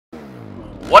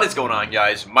What is going on,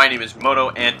 guys? My name is Moto,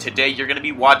 and today you're going to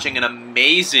be watching an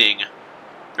amazing,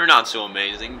 or not so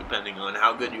amazing, depending on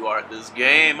how good you are at this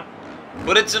game,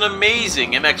 but it's an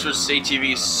amazing MX vs.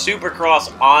 ATV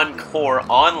Supercross Encore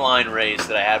online race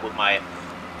that I had with my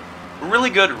really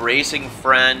good racing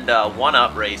friend, One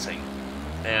Up Racing,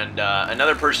 and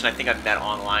another person I think I've met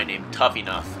online named Tough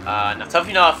Enough. Now, Tough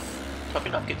Enough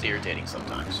gets irritating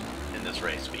sometimes in this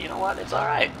race, but you know what? It's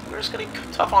alright. We're just going to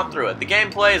tough on through it. The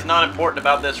gameplay is not important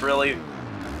about this, really.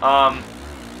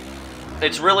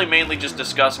 It's really mainly just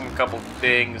discussing a couple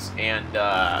things, and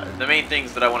the main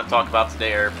things that I want to talk about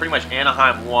today are pretty much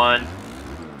Anaheim 1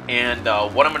 and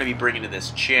what I'm going to be bringing to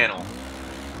this channel.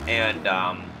 And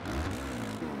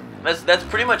that's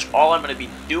pretty much all I'm going to be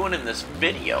doing in this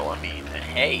video. I mean,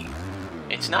 hey,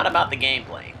 it's not about the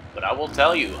gameplay, but I will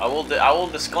tell you, I will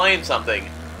disclaim something.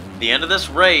 At the end of this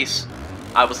race,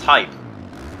 I was hyped,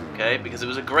 okay, because it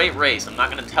was a great race. I'm not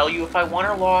going to tell you if I won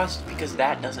or lost, because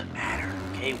that doesn't matter,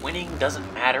 okay? Winning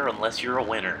doesn't matter unless you're a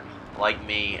winner, like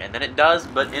me, and then it does,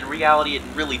 but in reality, it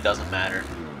really doesn't matter.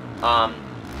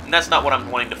 And that's not what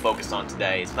I'm wanting to focus on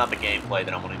today. It's not the gameplay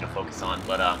that I'm wanting to focus on,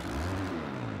 but,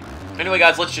 anyway,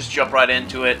 guys, let's just jump right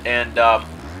into it, and,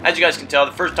 as you guys can tell,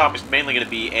 the first topic is mainly going to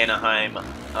be Anaheim,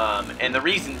 and the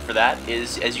reason for that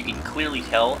is, as you can clearly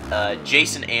tell,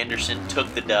 Jason Anderson took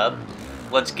the dub.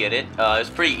 Let's get it. It was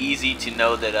pretty easy to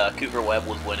know that Cooper Webb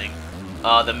was winning.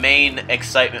 The main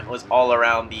excitement was all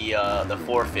around the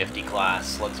 450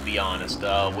 class, let's be honest.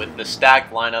 With the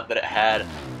stacked lineup that it had,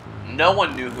 no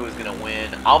one knew who was going to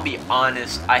win. I'll be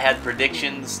honest, I had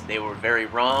predictions. They were very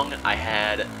wrong. I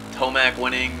had Tomac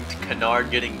winning,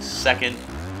 Kennard getting second.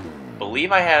 I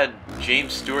believe I had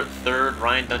James Stewart third,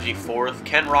 Ryan Dungey fourth.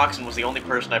 Ken Roxon was the only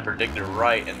person I predicted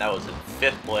right, and that was in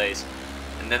fifth place.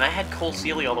 And then I had Cole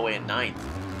Seeley all the way in ninth.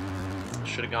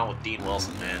 Should have gone with Dean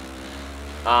Wilson, man.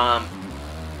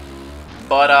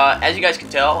 But as you guys can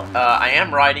tell, I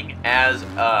am riding as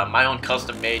my own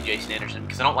custom-made Jason Anderson,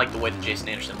 because I don't like the way that Jason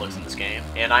Anderson looks in this game.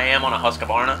 And I am on a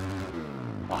Husqvarna.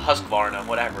 A Husqvarna,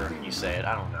 whatever you say it,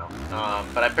 I don't know.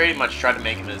 But I pretty much tried to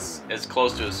make him as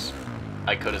close to as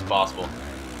I could as possible.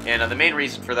 And the main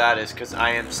reason for that is because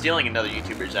I am stealing another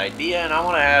YouTuber's idea, and I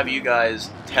want to have you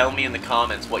guys tell me in the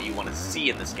comments what you want to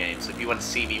see in this game. So if you want to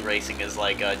see me racing as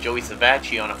like Joey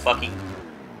Savacci on a fucking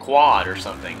quad or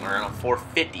something, or on a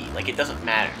 450, like, it doesn't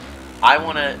matter. I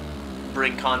want to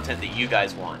bring content that you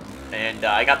guys want. And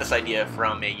I got this idea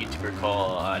from a YouTuber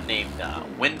called named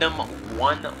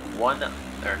Wyndham151. What am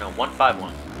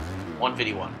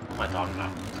I talking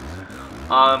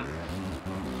about?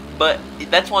 But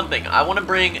that's one thing. I want to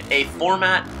bring a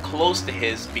format close to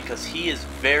his, because he is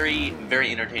very,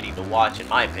 very entertaining to watch, in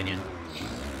my opinion.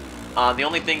 The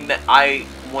only thing that I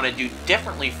want to do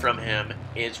differently from him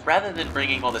is, rather than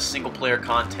bringing all the single-player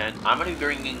content, I'm going to be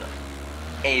bringing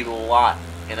a lot,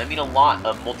 and I mean a lot,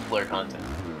 of multiplayer content.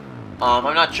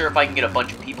 I'm not sure if I can get a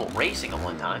bunch of people racing at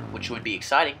one time, which would be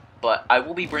exciting, but I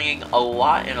will be bringing a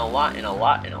lot and a lot and a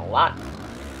lot and a lot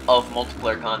of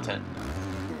multiplayer content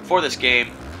for this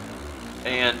game.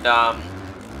 And, I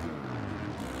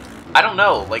don't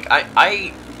know, like,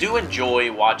 I do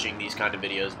enjoy watching these kind of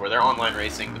videos where they're online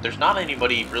racing, but there's not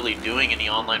anybody really doing any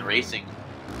online racing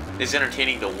that's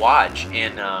entertaining to watch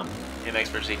in, MX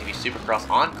vs. ATV Supercross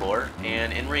Encore,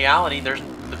 and in reality, there's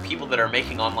the people that are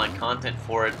making online content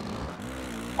for it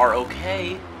are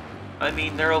okay. I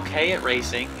mean, they're okay at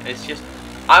racing. It's just,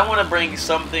 I want to bring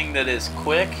something that is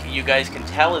quick, you guys can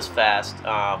tell is fast.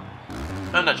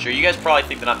 I'm not sure. You guys probably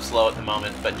think that I'm slow at the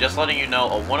moment, but just letting you know,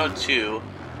 a 102,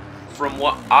 from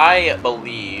what I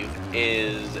believe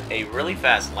is a really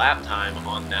fast lap time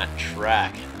on that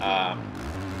track.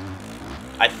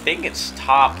 I think it's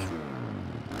top,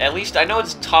 at least I know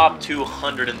it's top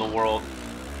 200 in the world,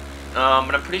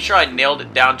 but I'm pretty sure I nailed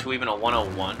it down to even a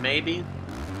 101 maybe.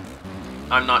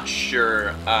 I'm not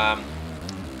sure.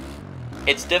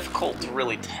 It's difficult to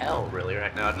really tell, really,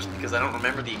 right now, just because I don't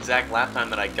remember the exact lap time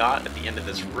that I got at the end of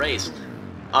this race.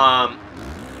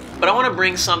 But I want to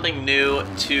bring something new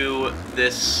to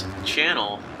this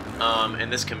channel,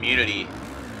 and this community,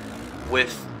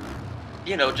 with,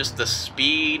 you know, just the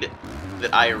speed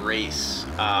that I race.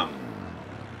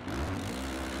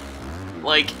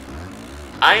 Like,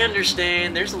 I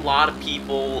understand there's a lot of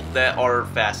people that are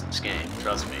fast in this game,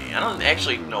 trust me. I don't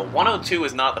actually know, 102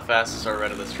 is not the fastest I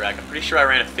ran on this track. I'm pretty sure I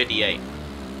ran a 58.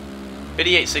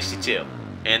 58.62.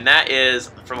 And that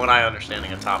is, from what I understand,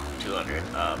 a top 200.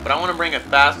 But I want to bring a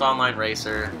fast online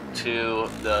racer to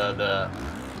the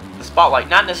spotlight.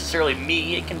 Not necessarily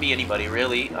me, it can be anybody,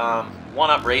 really.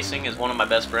 One Up Racing is one of my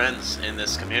best friends in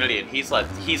this community, and he's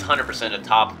 100% a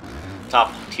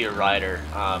top tier rider.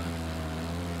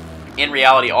 in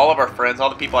reality, all of our friends, all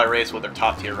the people I race with are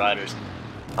top-tier riders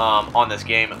on this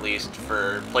game, at least,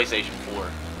 for PlayStation 4.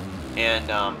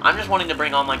 And I'm just wanting to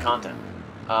bring online content.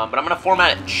 But I'm going to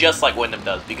format it just like Wyndham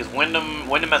does, because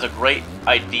Wyndham has a great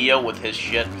idea with his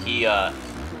shit. He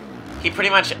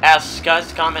pretty much asks guys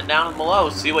to comment down below,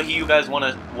 see what you guys want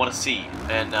to see,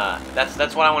 and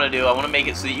that's what I want to do. I want to make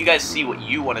it so that you guys see what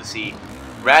you want to see,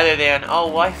 rather than, oh,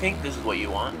 well, I think this is what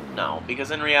you want. No, because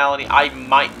in reality, I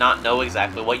might not know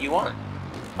exactly what you want.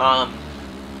 So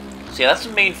yeah, that's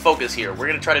the main focus here. We're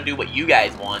gonna try to do what you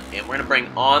guys want, and we're gonna bring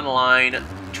online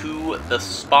to the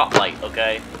spotlight.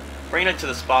 Okay, bring it to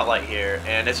the spotlight here,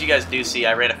 and as you guys do see,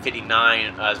 I ran a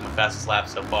 59 as my fastest lap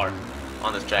so far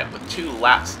on this track with 2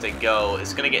 laps to go.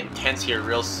 It's gonna get intense here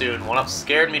real soon. One up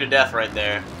scared me to death right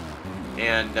there,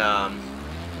 and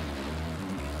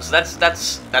so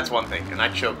that's one thing. And I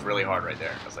choked really hard right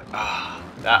there. I was like, ah,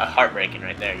 that heartbreaking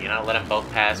right there. You know, let them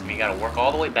both pass me. You gotta work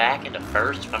all the way back into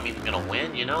first if I'm even gonna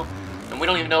win. You know, and we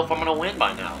don't even know if I'm gonna win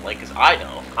by now. Like, 'cause I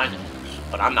know,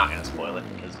 but I'm not gonna spoil it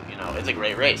because you know it's a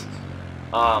great race.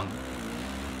 But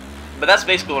that's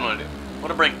basically what I'm gonna do. I'm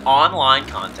gonna bring online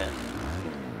content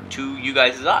to you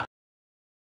guys' eyes.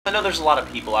 I know there's a lot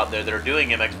of people out there that are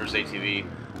doing MX vs ATV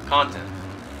content.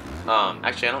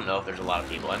 Actually, I don't know if there's a lot of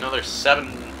people. I know there's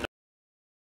 7,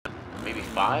 maybe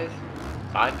 5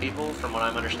 people from what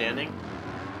I'm understanding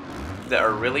that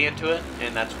are really into it,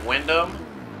 and that's Wyndham,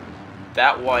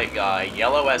 that white guy,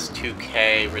 Yellow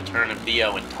S2K, Return of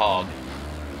Theo, and Tog.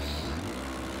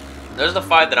 Those are the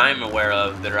 5 that I'm aware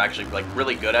of that are actually like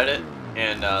really good at it,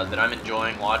 and that I'm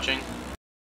enjoying watching.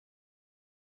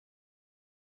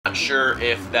 Not sure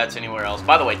if that's anywhere else.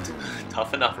 By the way,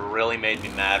 Tough Enough really made me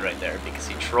mad right there because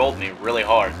he trolled me really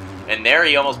hard. And there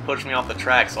he almost pushed me off the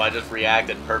track, so I just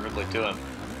reacted perfectly to him.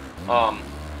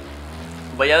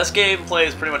 But yeah, this gameplay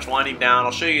is pretty much winding down.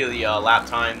 I'll show you the lap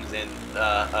times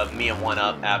of me and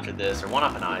 1UP after this. Or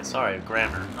 1UP and I, sorry,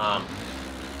 grammar.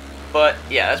 But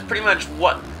yeah, that's pretty much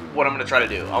what I'm going to try to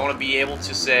do. I want to be able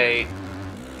to say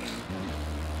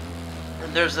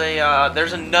there's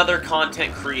another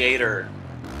content creator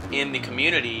in the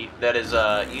community that is,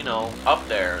 you know, up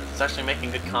there. It's actually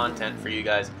making good content for you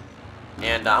guys,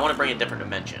 and I want to bring a different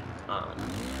dimension.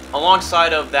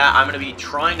 Alongside of that, I'm going to be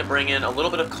trying to bring in a little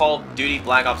bit of Call of Duty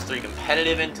Black Ops 3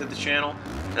 competitive into the channel,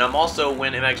 and I'm also,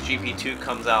 when MXGP2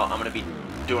 comes out, I'm going to be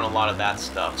doing a lot of that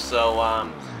stuff. So,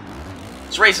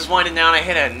 this race is winding down. I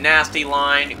hit a nasty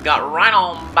line, got right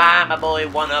on by my boy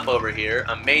 1UP over here.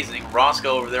 Amazing.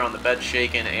 Roscoe over there on the bed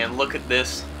shaking, and look at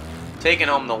this. Taking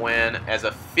home the win as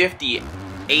a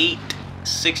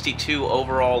 58.62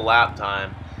 overall lap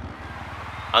time.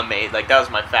 Amazing. Like, that was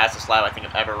my fastest lap I think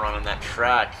I've ever run on that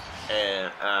track.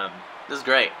 And this is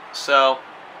great. So,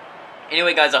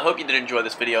 anyway, guys, I hope you did enjoy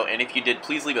this video. And if you did,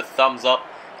 please leave a thumbs up.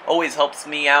 Always helps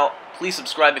me out. Please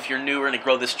subscribe if you're new. We're going to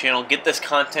grow this channel. Get this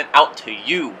content out to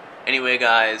you. Anyway,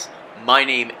 guys, my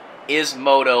name is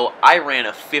Moto. I ran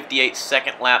a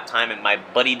 58-second lap time, and my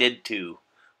buddy did too.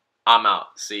 I'm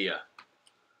out. See ya.